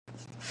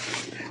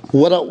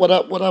What up, what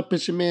up, what up?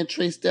 It's your man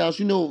Trey Stylez.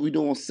 You know what we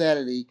do on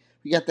Saturday.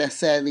 We got that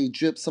Saturday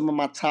drip, some of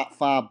my top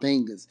 5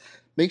 bangers.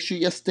 Make sure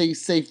you stay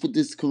safe with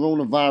this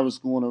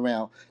coronavirus going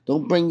around.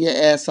 Don't bring your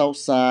ass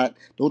outside.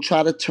 Don't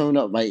try to turn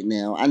up right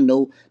now. I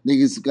know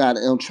niggas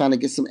trying to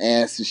get some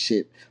ass and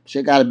shit. But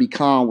you gotta be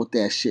calm with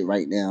that shit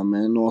right now,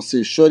 man. You know what I'm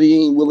saying? Shorty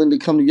ain't willing to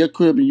come to your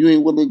crib and you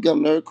ain't willing to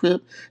come to her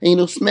crib. Ain't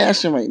no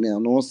smashing right now.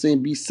 You know what I'm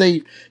saying? Be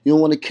safe. You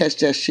don't want to catch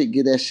that shit.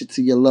 Get that shit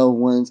to your loved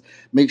ones.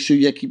 Make sure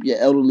you keep your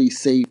elderly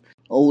safe.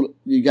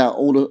 You got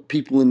older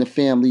people in the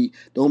family.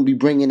 Don't be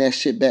bringing that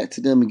shit back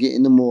to them and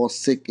getting them all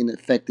sick and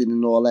infected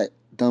and all that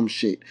dumb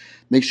shit.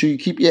 Make sure you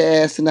keep your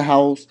ass in the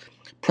house.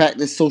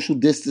 Practice social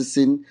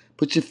distancing.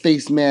 Put your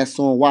face mask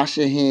on. Wash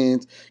your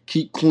hands.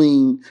 Keep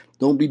clean.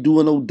 Don't be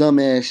doing no dumb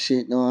ass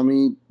shit. Know what I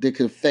mean? That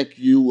could affect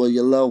you or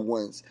your loved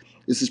ones.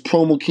 This is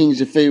Promo Kings,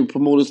 your favorite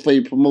promoter's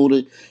favorite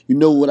promoter. You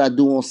know what I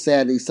do on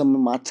Saturday. Some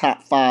of my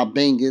top 5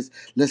 bangers.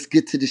 Let's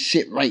get to the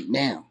shit right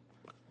now.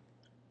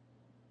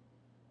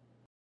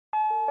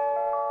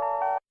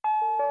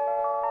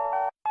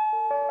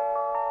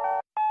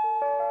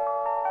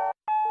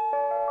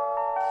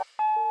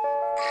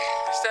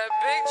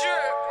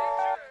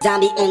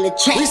 Zombie on the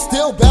track. We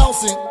still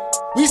bouncing.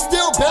 We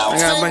still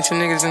bouncing. I got a bunch of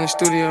niggas in the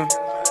studio.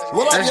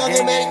 What up,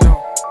 youngin' man?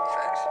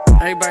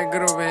 Everybody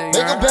good over here.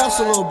 Make them bounce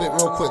a little bit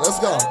real quick. Let's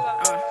go.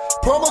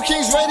 Promo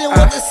Kings Radio,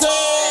 what they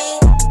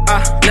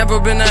say? Never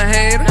been a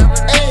hater.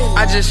 Hey.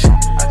 I just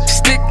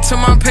stick to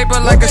my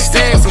paper like a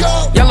staple.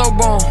 Yellow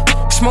bone,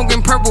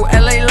 smoking purple,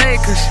 LA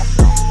Lakers.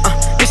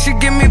 It should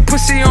give me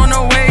pussy on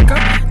the wake up.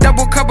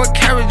 Double cup of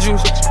carrot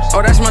juice. Oh,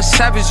 that's my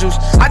savage juice.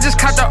 I just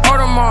caught the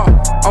Audemars.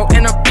 Oh,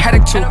 in a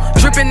paddock too.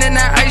 Dripping in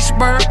that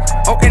iceberg.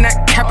 Oh, in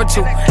that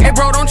capital. Hey,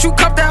 bro, don't you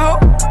cup that hoe?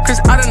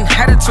 Cause I done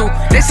had it too.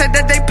 They said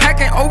that they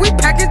packing. Oh, we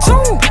packing too.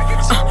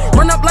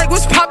 Run up like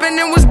what's popping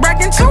and was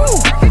bracking too.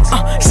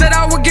 Said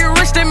I would get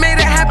rich, they made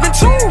it happen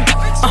too.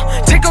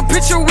 Take a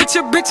picture with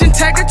your bitch and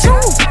tag it too.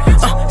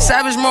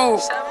 Savage mode.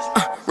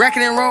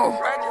 Racking and roll.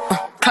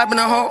 Clapping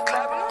a hoe.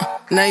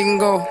 Now you can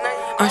go.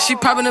 She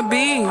popping a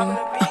bean,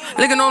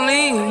 licking on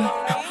lean,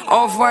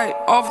 off white,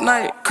 off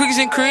night, cookies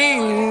and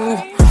cream.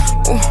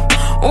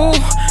 Ooh,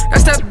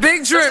 that's that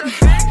big drip,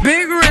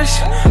 big wrist,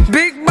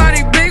 big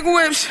body, big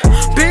whips,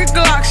 big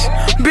glocks,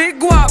 big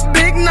guap,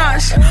 big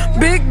knots,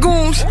 big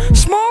gooms,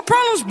 small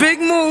problems,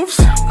 big moves.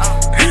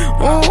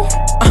 Ooh,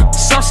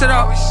 sauce it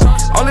up.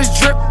 All this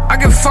drip, I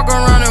can fuck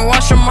around and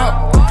wash them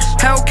up.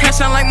 Hellcat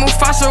sound like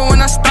Mufasa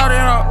when I started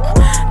up.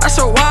 That's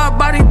a wild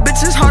body,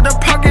 bitch, it's hard to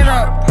park it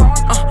up.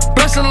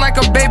 Bustin' like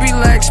a baby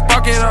leg,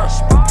 spark it up.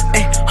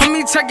 Ay,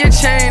 homie, take your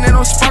chain, it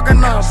don't spark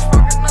enough.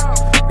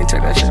 Let me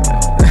take that shit, man.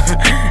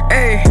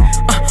 Ay,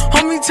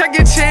 homie, take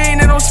your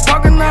chain, it don't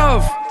spark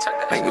enough.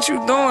 Like, what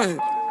you doing?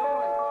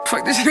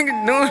 Fuck this nigga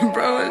doing,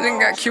 bro? This nigga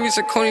got cubic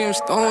zirconium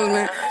stones,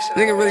 man. This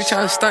nigga really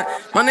trying to stunt.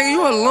 My nigga,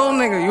 you a little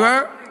nigga, you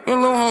heard? You a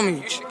little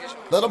homie.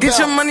 Get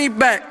your money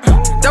back.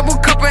 Double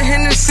cup of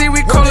Hennessy,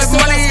 we call it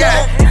money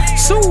at.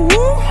 So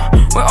woo,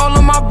 where all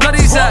of my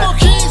bloodies at?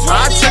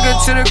 I took her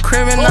to the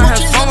crib and I had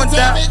fun with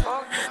that.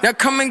 Now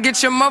come and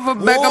get your mother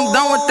back, I'm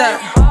done with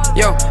that.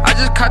 Yo, I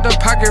just caught the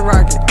pocket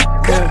rocket.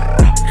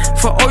 Yeah.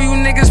 For all you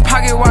niggas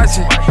pocket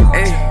watching.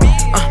 Ayy,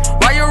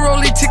 why you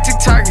rolling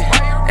tick-tick-tocking?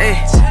 Ayy,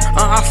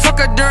 I fuck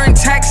her during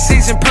tax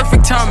season,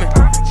 perfect timing.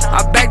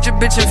 I bagged your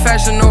bitch in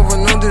Fashion Nova,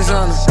 no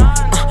designer.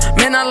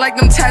 Man, I like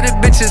them tatted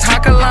bitches,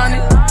 Hakalani.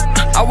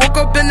 I woke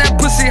up in that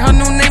pussy, her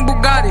new name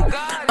Bugatti.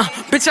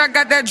 Bitch, I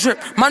got that drip,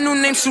 my new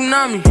name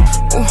Tsunami.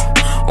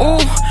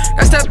 Ooh,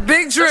 that's that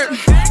big drip,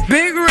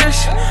 big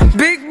wrist,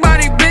 big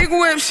body, big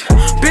whips,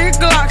 big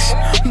glocks,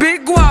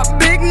 big guap,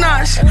 big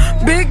knots,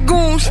 big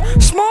goons,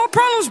 small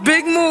problems,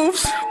 big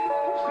moves.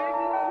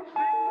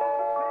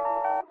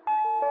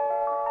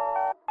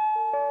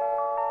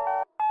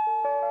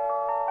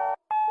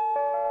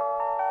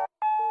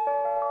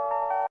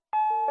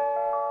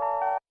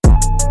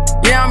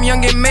 Yeah, I'm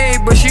young and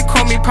made, but she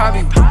call me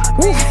Poppy.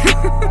 Woo.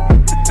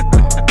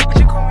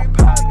 She call me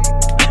Poppy,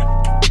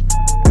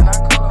 and I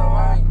call her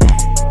Mommy.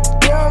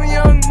 Yeah, I'm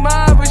young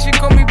ma, but she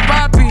call me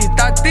Poppy.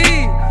 Tati,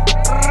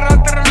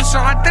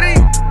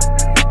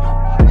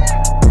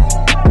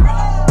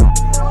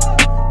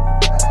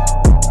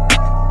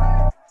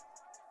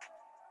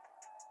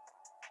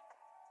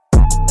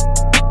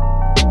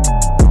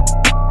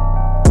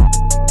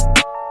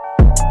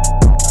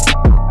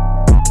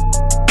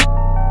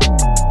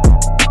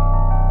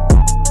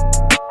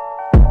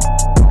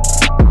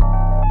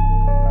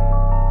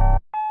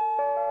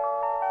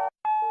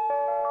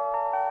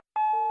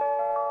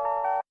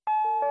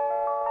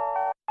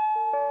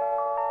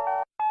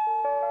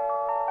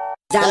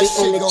 That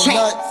shit go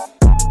nuts.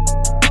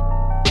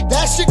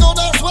 That shit go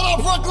nuts. What up,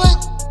 Brooklyn?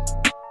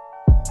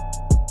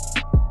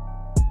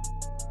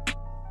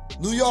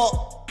 New York.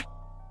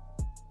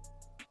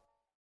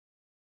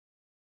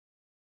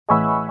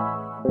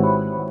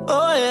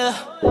 Oh yeah.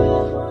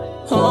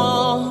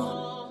 Oh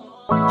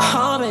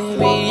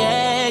baby,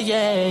 yeah,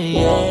 yeah,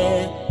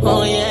 yeah.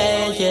 Oh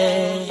yeah,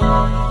 yeah.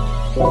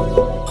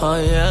 Oh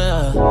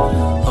yeah.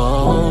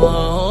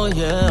 Oh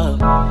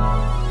yeah.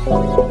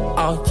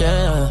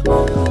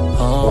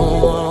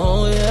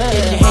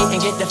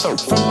 folk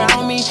from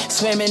around me.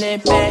 Swimming in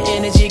bad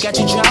energy, got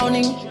you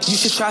drowning. You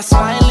should try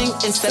smiling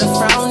instead of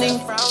frowning.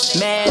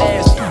 Mad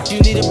ass, you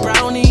need a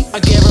brownie. I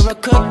gave her a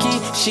cookie,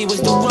 she was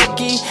the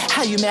rookie.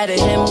 How you mad at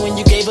him when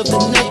you gave up the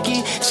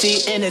nookie?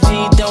 See,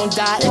 energy don't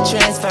die, it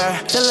transfer.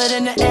 Feel it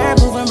in the air,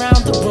 moving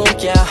around the room,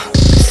 yeah.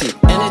 See,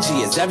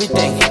 energy is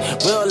everything.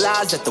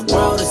 Realize that the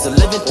world is a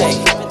living thing.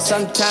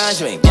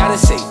 Sometimes you ain't gotta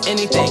say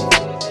anything,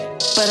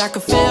 but I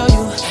can feel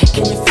you.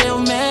 Can you feel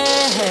me?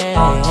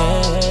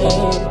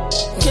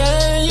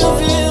 Can you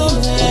feel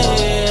me?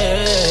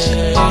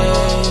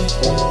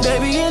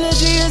 Baby,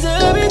 energy is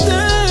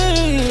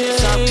everything.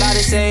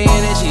 Somebody say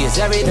energy is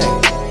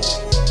everything.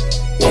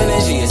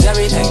 Energy is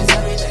everything.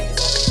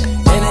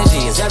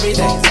 Energy is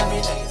everything.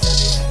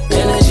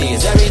 Energy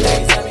is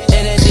everything.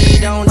 Energy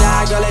don't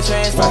die, girl, it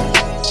transfer.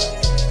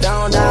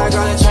 Don't die,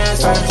 girl, it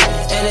transfer.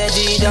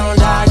 Energy don't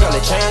die, girl,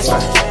 it transfer.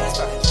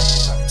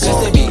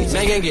 Sister B,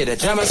 make it get a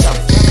drum or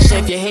something.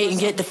 If you hate and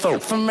get the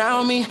folk from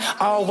around me.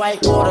 All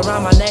white water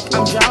around my neck,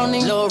 I'm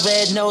drowning. Little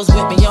red nose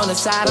with me on the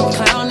side, I'm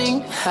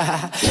clowning.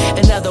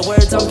 In other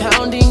words, I'm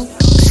pounding.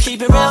 Just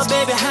keep it real,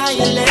 baby, how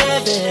you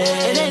living?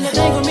 It ain't a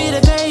thing for me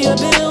to pay your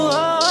bill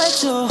or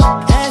two.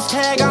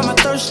 Hashtag I'm a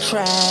thirst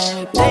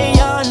trap. They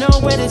all know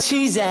where the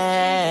cheese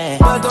at.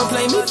 But don't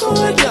play me for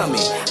a dummy.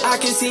 I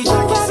can see you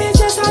got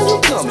just how you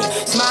coming.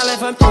 Smiling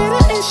from theater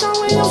and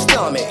showing your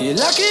stomach. You're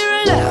lucky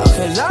right now,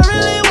 cause I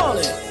really want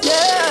it. Yeah.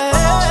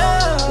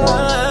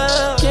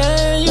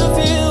 Can you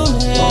feel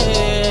me?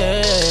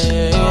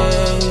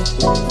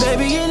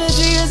 Baby,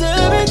 energy is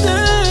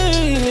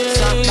everything.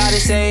 Somebody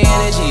say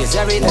energy is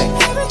everything.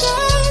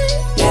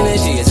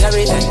 Energy is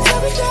everything.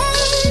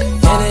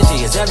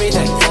 Energy is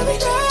everything.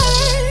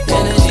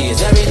 Energy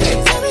is everything.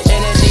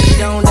 Energy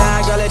don't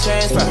die, girl, it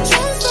transfer.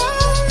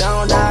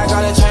 Don't die,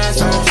 girl, it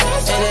transfer.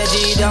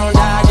 Energy don't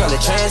die, girl,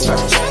 it transfer.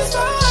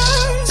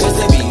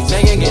 Sister B,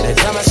 make it get a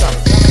drum or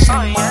something.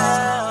 Oh yeah,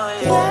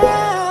 oh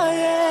yeah.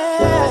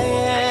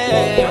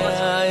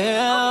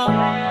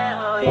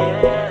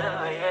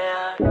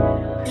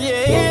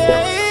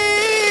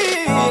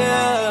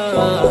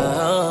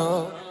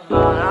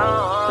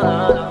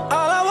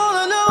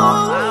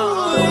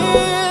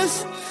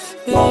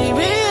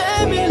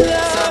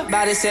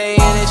 Somebody say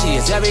energy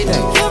is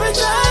everything.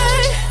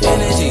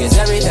 Energy is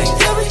everything.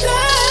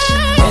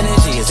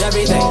 Energy is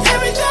everything.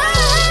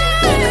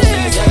 Energy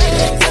is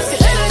everything.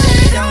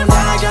 Energy don't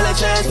die, girl, it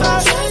transfer.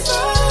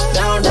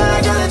 Don't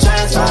die, girl, it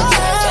transfer.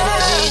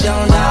 Energy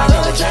don't die,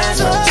 girl, it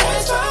transfer.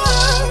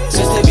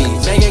 Sister B,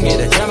 make it get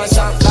a drum or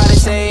something. Somebody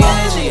say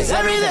energy is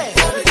everything.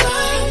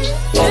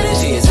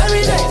 Energy is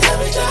everything.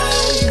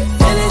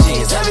 Energy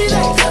is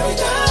everything.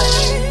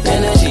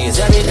 Energy is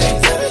everything.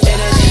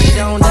 Energy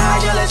don't die,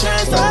 girl, it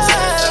transfer.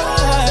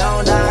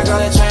 Don't die,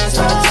 girl, it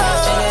transfer.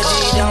 Energy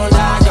don't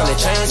die, girl, it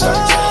transfer.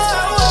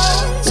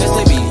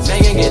 Sister B,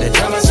 make it get a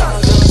drum or something.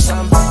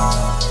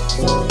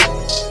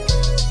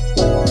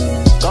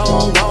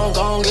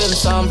 Go give him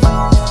some.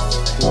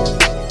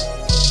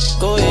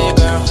 Go ahead,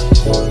 girl.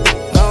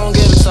 Go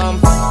give him some.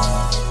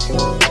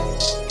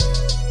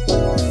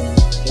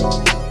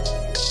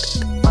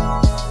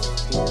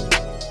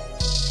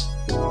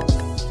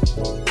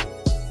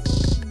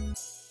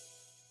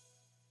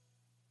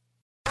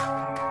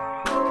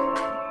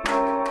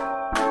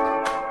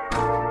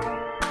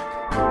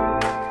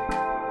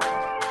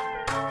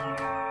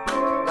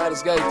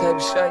 This guy type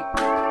of shake.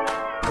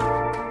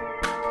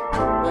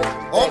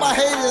 All my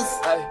haters.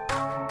 Hey,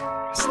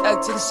 stuck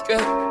to the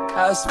script,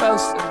 how it's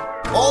supposed to.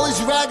 All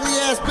these raggedy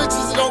ass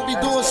bitches that don't be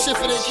doing shit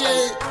for their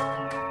kid.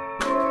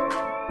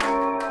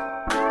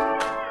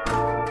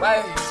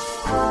 Wait,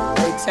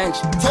 pay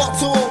attention. Talk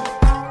to them.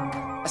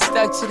 I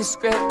stuck to the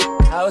script,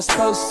 how it's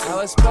supposed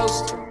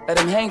to. Let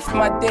them hang from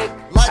my dick,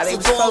 how they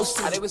was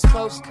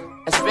supposed to.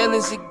 As real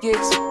as it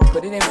gets,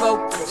 put it in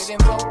vocals.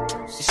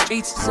 The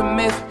streets is a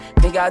myth,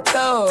 nigga, I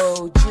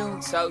told you.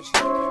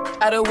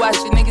 Try to watch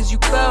the niggas you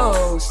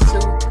close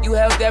to. You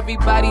held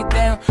everybody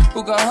down,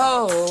 who gon'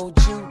 hold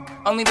you?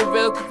 Only the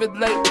real can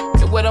relate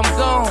to what I'm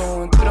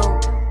going through.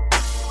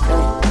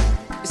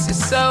 This is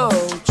so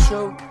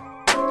true.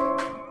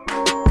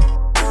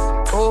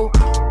 Oh,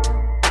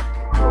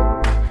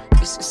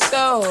 this is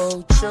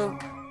so true.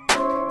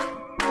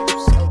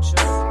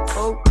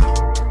 Oh,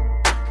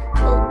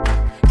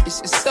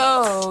 this is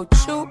so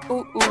true.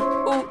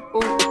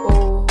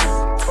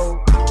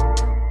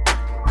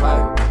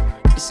 Wow.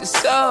 This is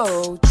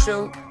so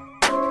true.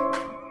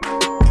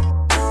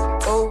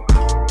 Oh,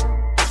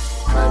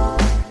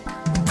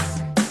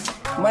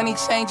 money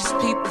changes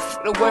people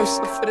for the worse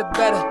or for the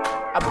better.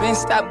 I've been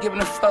stopped giving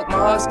a fuck, my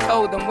heart's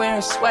cold, I'm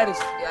wearing sweaters.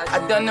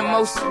 I done the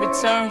most to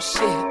return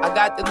shit, I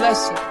got the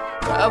lesson.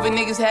 When other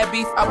niggas had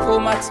beef, I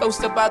pulled my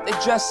toast about the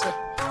dresser.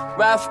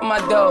 Ride for my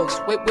dogs,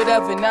 with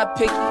whatever, not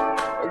picky.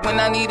 But when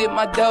I needed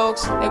my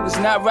dogs, they was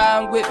not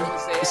riding with me.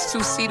 It's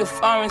two-seater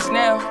foreigns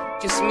now,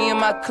 just me and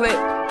my clique.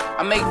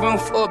 I make room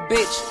for a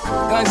bitch,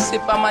 gun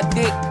sip on my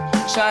dick.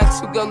 Trying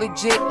to go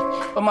legit,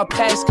 but my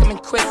past coming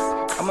quick.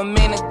 I'm a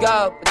man of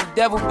God, but the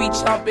devil be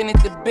chomping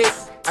at the bit.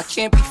 I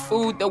can't be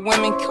fooled, the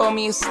women call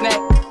me a snack.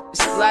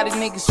 It's a lot of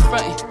niggas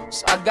frontin',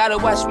 so I gotta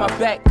watch my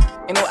back.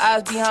 Ain't no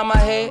eyes behind my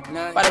head.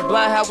 By the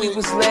blind, how we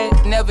was led.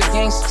 Never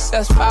gained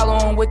success,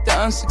 following what the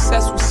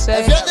unsuccessful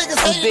said. I'm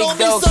big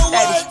dog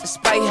status,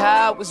 despite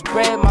how I was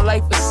bred. My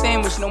life a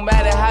sandwich, no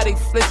matter how they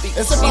flip it.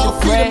 It's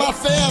about feeding my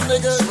fam,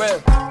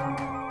 nigga.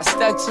 I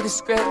stuck to the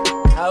script,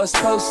 how I was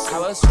supposed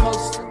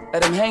to.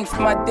 Let them hang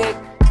from my dick,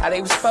 how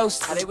they was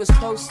supposed to.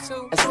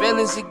 As real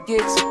as it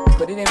gets,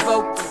 put it in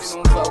vocals.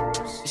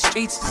 The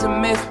streets is a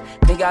myth,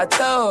 nigga, I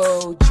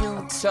told you.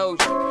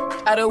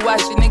 Gotta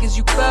watch the niggas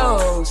you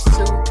close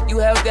to. You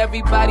held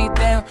everybody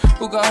down,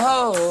 who gon'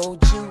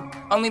 hold you?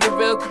 Only the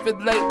real can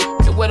relate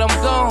to what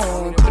I'm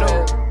going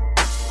through.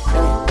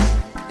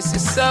 This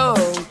is so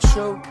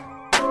true.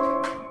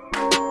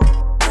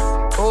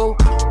 Oh,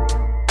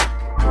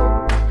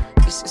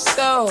 this is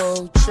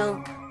so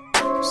true.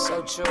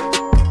 So true.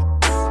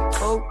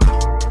 Oh,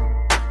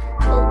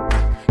 oh,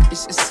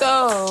 this is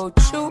so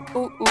true.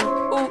 Ooh,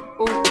 ooh, ooh,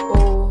 ooh,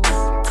 ooh,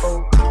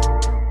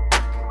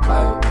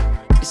 oh.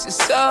 This is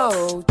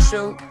so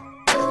true.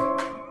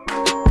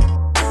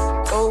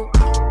 Oh,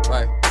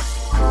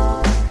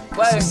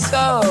 this is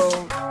so.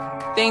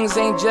 Things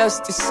ain't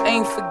justice,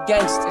 ain't for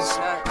gangsters.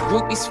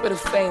 Groupies for the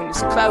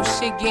famous. Cloud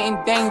shit getting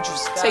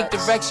dangerous. Take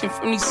direction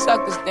from these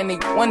suckers, then they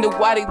wonder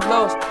why they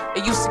lost.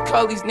 They used to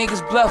call these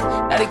niggas bluff,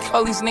 now they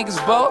call these niggas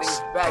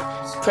boss.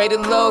 Pray the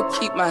Lord,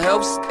 keep my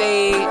health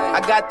stayed. I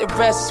got the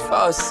rest as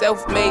far as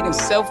self-made and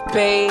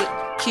self-paid.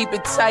 Keep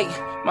it tight.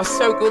 My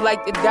circle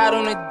like the dot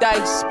on the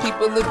dice.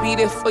 People will be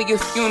there for your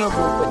funeral,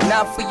 but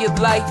not for your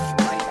life.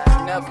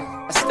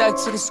 I stuck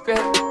to the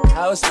script,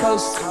 how I was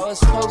supposed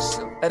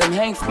to. Let them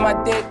hang from my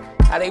dick,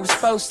 how they was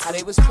supposed to.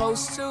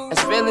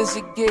 As real as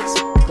it gets,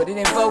 put it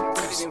in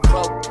vocals.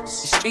 The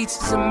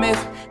streets is a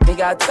myth,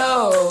 nigga, I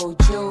told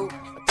you.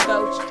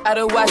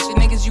 Gotta watch the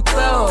niggas you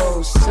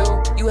close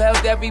to. You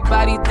held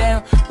everybody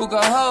down, who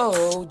gon'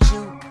 hold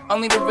you?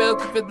 Only the real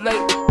can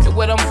relate to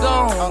what I'm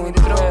going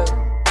through.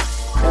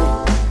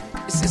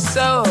 This is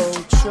so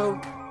true.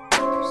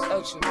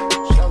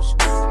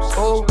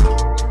 Oh,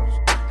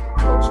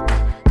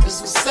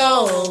 This is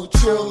so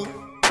true.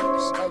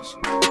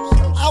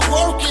 I'm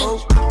working.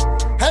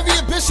 Heavy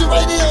Ambition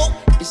Radio.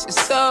 this is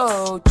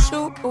so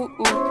true.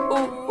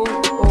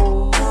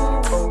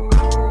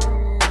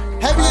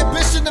 Heavy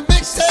Ambition the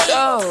mixtape.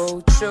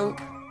 So true.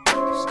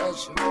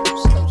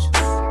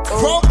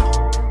 Bro.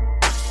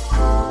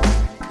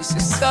 This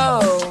is so.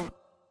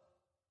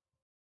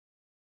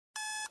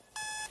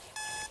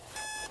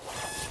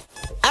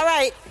 All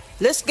right,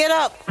 let's get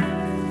up.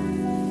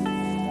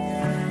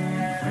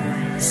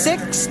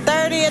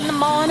 6:30 in the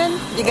morning.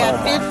 You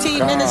got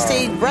 15 minutes to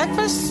eat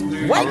breakfast.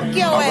 Wake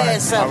your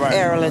ass up,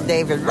 Errol and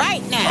David,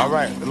 right now. All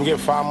right, let me get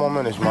 5 more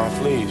minutes, man.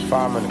 Please,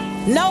 5 minutes.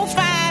 No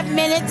 5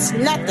 minutes,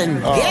 nothing.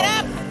 Get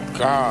up.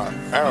 God,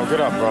 Errol,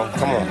 get up, bro.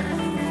 Come on.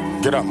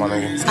 Get up, my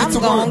nigga. I'm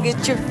gonna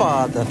get your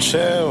father.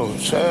 Chill.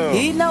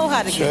 He know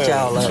how to get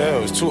y'all up.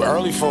 Chill. It's too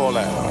early for all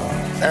that.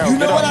 Errol, You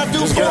know what I do,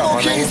 Just get up, Promo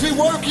my Kings, nigga. we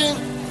working.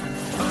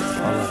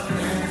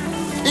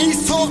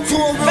 East talk to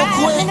him real 5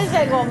 quick. minutes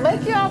ain't gonna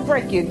make you or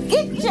break you.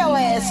 Get your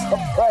ass up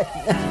right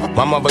now.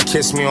 My mother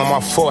kissed me on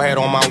my forehead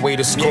on my way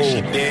to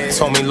school.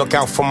 Told me look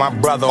out for my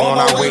brother on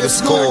our way to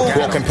school.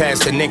 Walking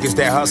past the niggas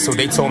that hustle,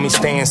 they told me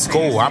stay in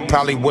school. I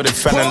probably would've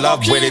fell in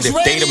love with it if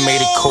they'd have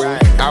made it cool.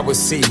 I would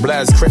see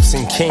Bloods, Crips,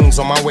 and Kings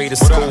on my way to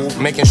school.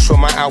 Making sure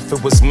my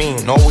outfit was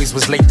mean, always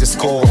was late to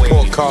school.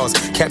 Poor cars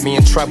kept me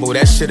in trouble,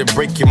 that shit'd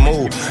break your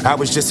mood. I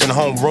was just in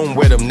homeroom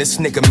with him, this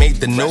nigga made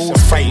the news.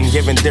 Fighting,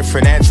 giving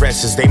different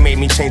addresses, they made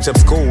me change up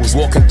schools.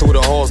 Walking through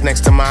the halls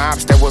next to my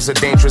ops, that was a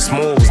dangerous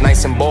move.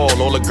 Nice and bald,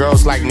 all the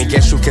girls like me,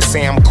 guess you could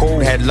say I'm cool.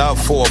 Had love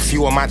for a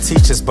few of my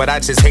teachers, but I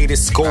just hated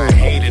school. I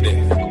hated it.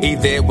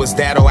 Either it was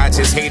that or I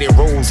just hated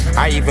rules.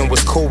 I even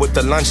was cool with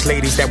the lunch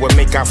ladies that would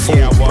make our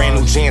food. Brand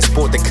new Jan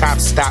Sport, the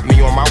cops stopped me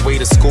on my way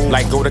to school.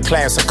 Like go to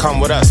class or come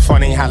with us,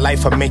 funny how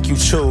life will make you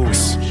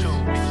choose.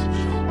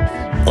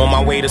 On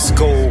my way to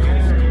school,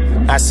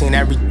 I seen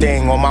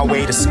everything on my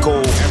way to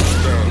school.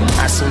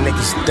 I seen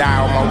niggas die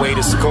on my way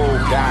to school.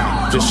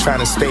 Just trying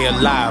to stay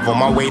alive on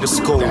my way to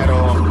school.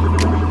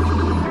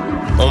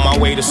 On my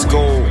way to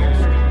school,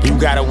 you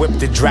gotta whip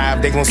the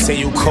drive, they gon' say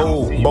you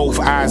cool. Both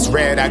eyes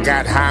red, I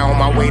got high on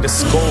my way to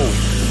school.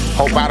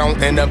 Hope I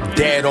don't end up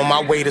dead on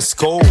my way to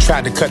school.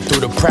 Tried to cut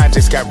through the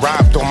projects, got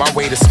robbed on my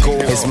way to school.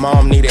 His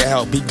mom needed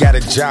help, he got a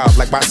job,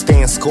 like by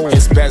stay in school.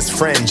 His best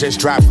friend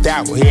just dropped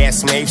out, he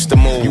asked me H to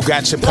move. You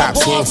got your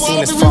pops, he ain't seen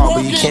his father,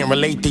 but he can't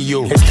relate to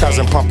you. His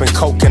cousin pumping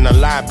coke in the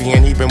lobby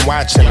and he been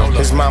watching him.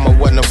 His mama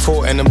wasn't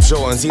affording them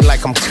Jordans, he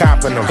like I'm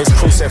copping them. His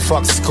crew said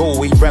fuck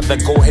school, he'd rather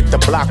go hit the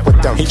block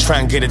with them. He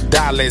tryna get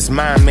 $1, his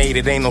mind made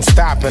it, ain't no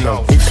stopping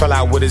him. He fell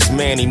out with his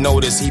man, he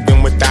noticed he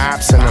been with the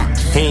ops in him.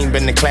 He ain't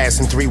been to class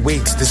in 3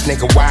 weeks, this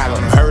nigga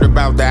wildin'. Heard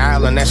about the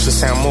island, that should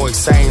sound more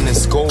exciting than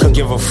school. Couldn't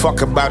give a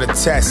fuck about a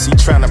test, he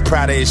tryna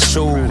pry to his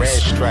shoes. Red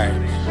stripe.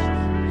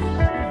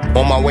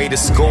 On my way to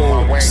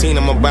school, seen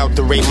him about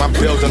to raid my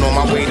building on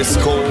my way to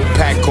school.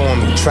 Pack on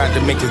me, tried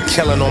to make a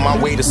killing on my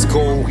way to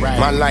school.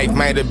 My life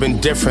might have been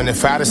different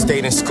if I'd have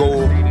stayed in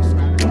school.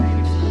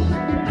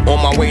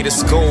 On my way to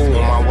school.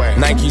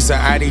 Nikes or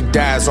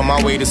Adidas on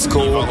my way to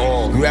school.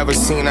 You ever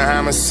seen a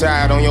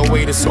homicide on your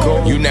way to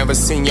school? You never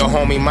seen your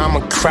homie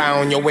mama cry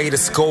on your way to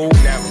school?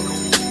 Never.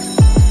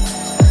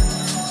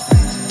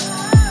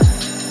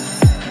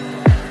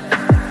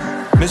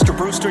 Mr.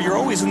 Brewster, you're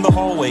always in the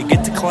hallway.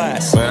 Get to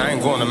class. Man, I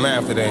ain't going to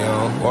math today,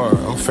 or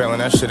I'm failing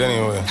that shit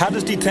anyway. How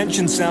does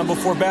detention sound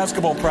before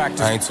basketball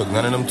practice? I ain't took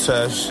none of them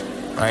tests.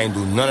 I ain't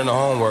do none of the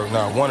homework,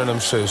 not one of them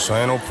shit, so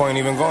ain't no point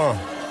even going.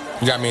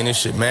 You got me in this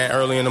shit, man,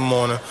 early in the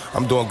morning.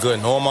 I'm doing good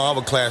in all my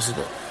other classes.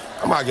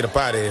 I'm about to get up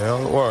out of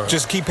here, Word.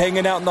 Just keep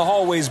hanging out in the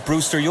hallways,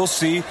 Brewster. You'll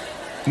see.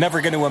 Never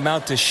gonna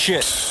amount to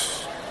shit.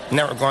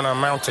 Never gonna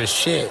amount to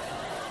shit.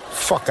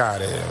 Fuck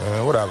out of here,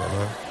 man. Whatever,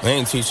 man. They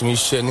ain't teaching me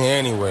shit in here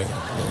anyway.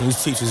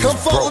 These teachers Come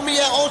is broke. fuck with me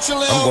at Ultra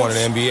Lounge. I'm going to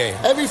the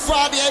NBA. Every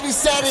Friday, every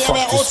Saturday, Fuck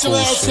I'm at this Ultra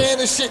Lounge bullshit. tearing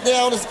this shit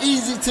down. It's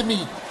easy to me.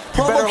 You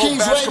better Promo hold Kings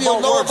Radio,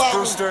 basketball know works, about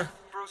Brewster. me.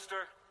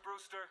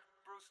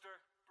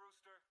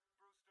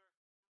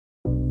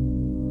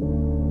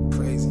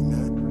 Crazy,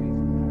 man.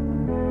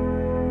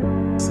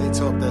 Say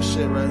talk that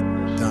shit,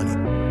 right? Donnie.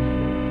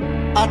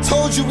 I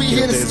told you we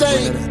here to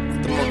stay.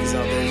 The monkeys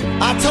out there.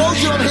 I told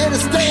you I'm here to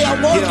stay.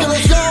 I'm working,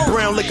 let's go.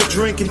 Brown liquor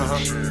drinking,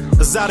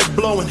 exotic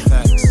blowing.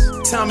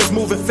 Time is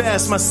moving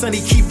fast, my son,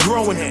 he keep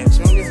growing.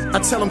 I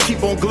tell him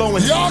keep on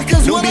glowing.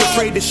 Yonkers, Don't what be up?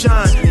 afraid to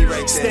shine.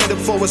 Stand up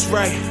for what's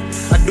right.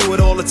 I do it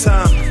all the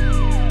time.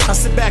 I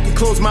sit back and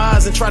close my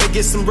eyes and try to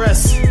get some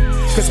rest.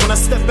 Cause when I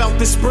step out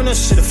this sprinter,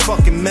 shit a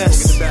fucking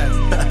mess.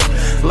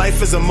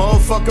 Life is a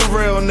motherfucking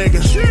real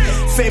nigga.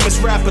 Famous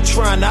rapper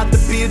trying not to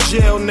be a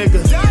jail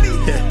nigga.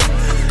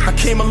 I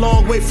came a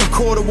long way from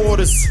quarter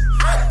waters.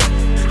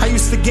 I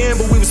used to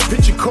gamble, we was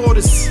pitching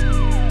quarters.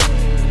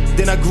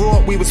 Then I grew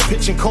up, we was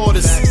pitching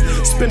quarters.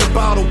 Spin a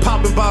bottle,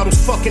 popping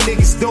bottles, fucking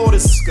niggas'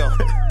 daughters.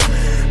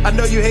 I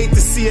know you hate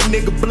to see a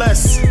nigga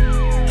blessed.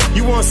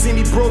 You wanna see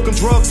me broken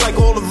drugs like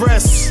all the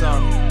rest.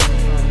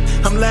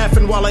 I'm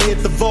laughing while I hit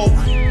the vault.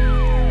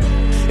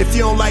 If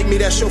you don't like me,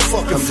 that's your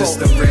fucking fault.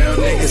 I'm just a real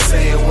nigga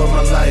saying what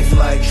my life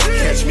like.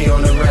 Catch me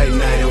on the right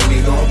night and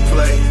we gon'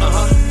 play.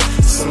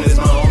 Soon as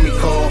my homie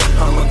call,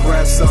 I'ma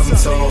grab something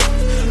tall.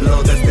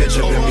 Load that bitch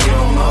up and be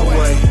on my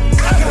way.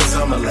 Cause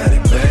I'ma let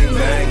it bang,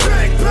 bang,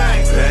 bang,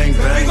 bang, bang,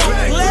 bang,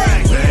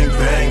 bang, bang,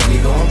 bang, we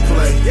gon'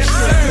 play.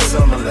 Cause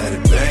I'ma let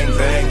it bang,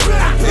 bang,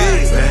 bang,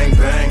 bang,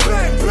 bang,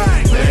 bang,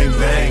 bang,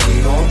 bang,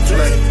 we gon'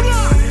 play.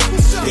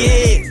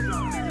 Yeah.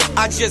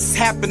 I just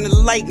happen to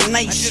like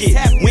night shit.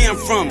 Where I'm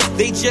from,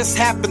 they just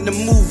happen to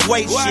move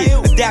white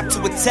shit. Adapt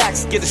to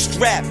attacks, get a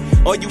strap.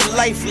 Are you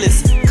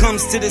lifeless?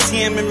 Comes to this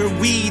hammering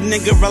weed,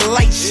 nigga, I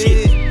like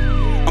shit.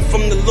 I'm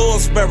from the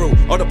Lord's Barrel,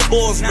 or the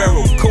Boar's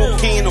Barrel.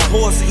 Cocaine or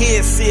horse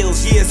hair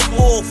seals, yeah, it's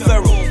all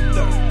feral.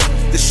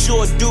 The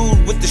short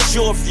dude with the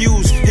short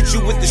fuse. Hit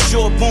you with the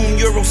short boom,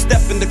 Euro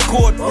step in the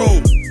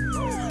courtroom.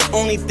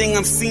 Only thing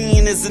I'm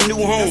seeing is a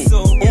new home.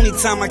 Only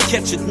time I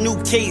catch a new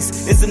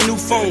case is a new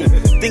phone.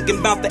 Thinking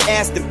about the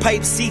Aston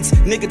pipe seats,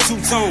 nigga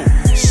two-tone.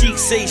 Sheik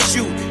say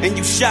shoot, and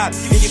you shot,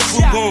 and your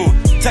crew gone.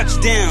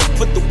 Touchdown,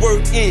 put the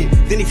work in,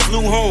 then he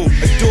flew home.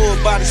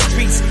 Adored by the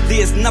streets,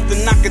 there's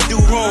nothing I could do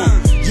wrong.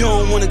 You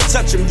don't wanna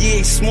touch him, yeah,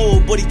 he's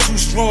small, but he too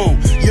strong.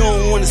 You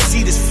don't wanna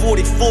see this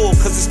 44,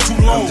 cause it's too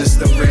long. I'm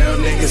just a real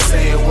nigga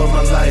saying what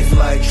my life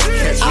like.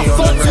 Catch me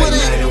on the right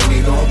night and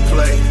we gon'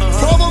 play.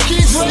 Promo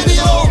Keys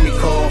Radio.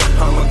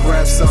 I'ma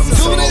grab something.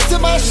 Tune into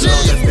my shit.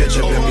 Load that bitch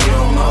up and be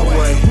on my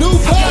way. New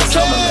podcast.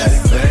 I'ma let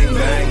it bang,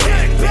 bang,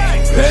 bang, bang,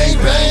 Bang,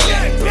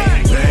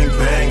 bang. bang,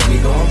 bang, we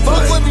gon'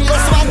 play. Fuck with me,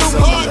 that's my new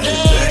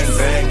podcast.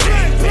 Bang, bang,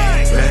 bang,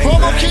 bang, bang,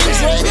 Promo bang, Keys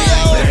bang,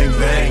 Radio. Bang,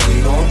 bang,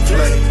 we gon'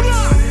 play.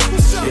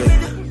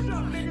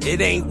 It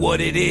ain't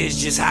what it is,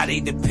 just how they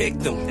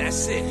depict him.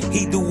 That's it.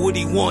 He do what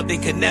he want, they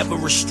could never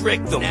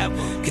restrict him.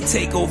 Could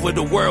take over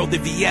the world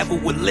if he ever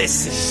would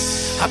listen.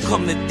 How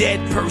come the dead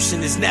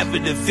person is never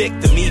the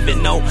victim?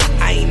 Even though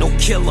I ain't no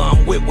killer,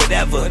 I'm with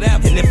whatever. And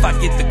if I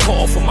get the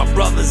call from my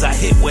brothers, I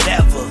hit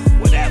whatever.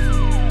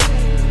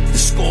 The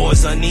score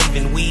is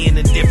uneven, we in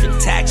a different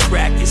tax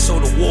bracket, so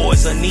the war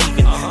is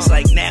uneven. It's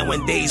like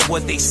nowadays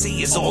what they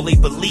see is all they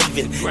believe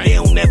in. They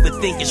don't ever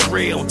think it's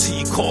real until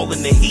you call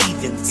in the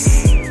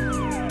heathens.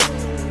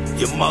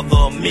 Your mother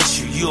will miss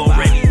you, you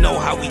already know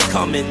how we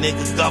coming,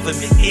 nigga,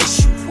 government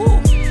issue.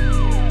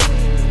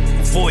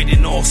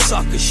 Avoiding all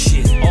sucker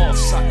shit.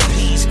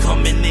 P's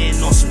coming in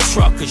on some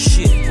trucker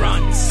shit.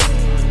 Runs.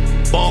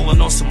 Ballin'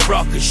 on some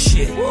rucker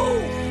shit.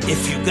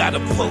 If you gotta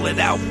pull it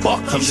out,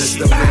 buck your I'm just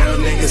shit. a real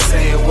nigga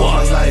saying what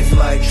my life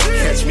like.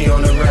 Catch me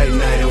on the right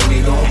night and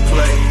we gon'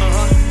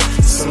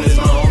 play. Soon as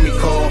my homie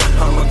call,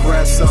 I'ma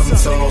grab something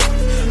tall.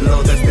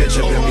 Load that bitch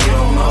up and be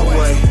on my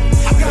way.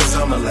 Cause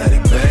I'ma let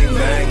it bang,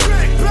 bang,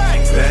 bang,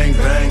 bang,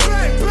 bang,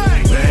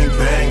 bang,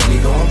 bang, we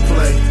gon'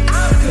 play.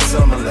 Cause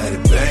I'ma let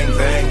it bang,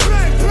 bang,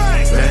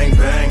 bang, bang,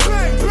 bang,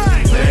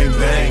 bang,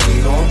 bang,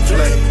 we gon'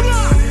 play.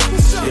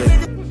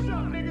 Yeah.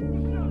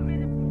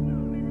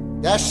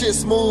 That shit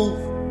smooth.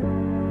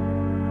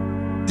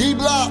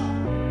 D-Block.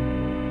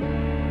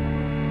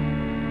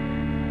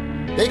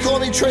 They call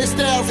me Trey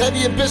Stylez,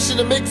 heavy ambition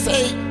to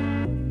mixtape.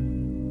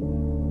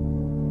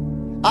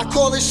 I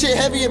call this shit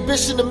Heavy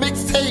Ambition, the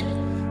mixtape,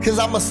 cause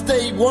I'ma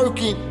stay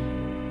working.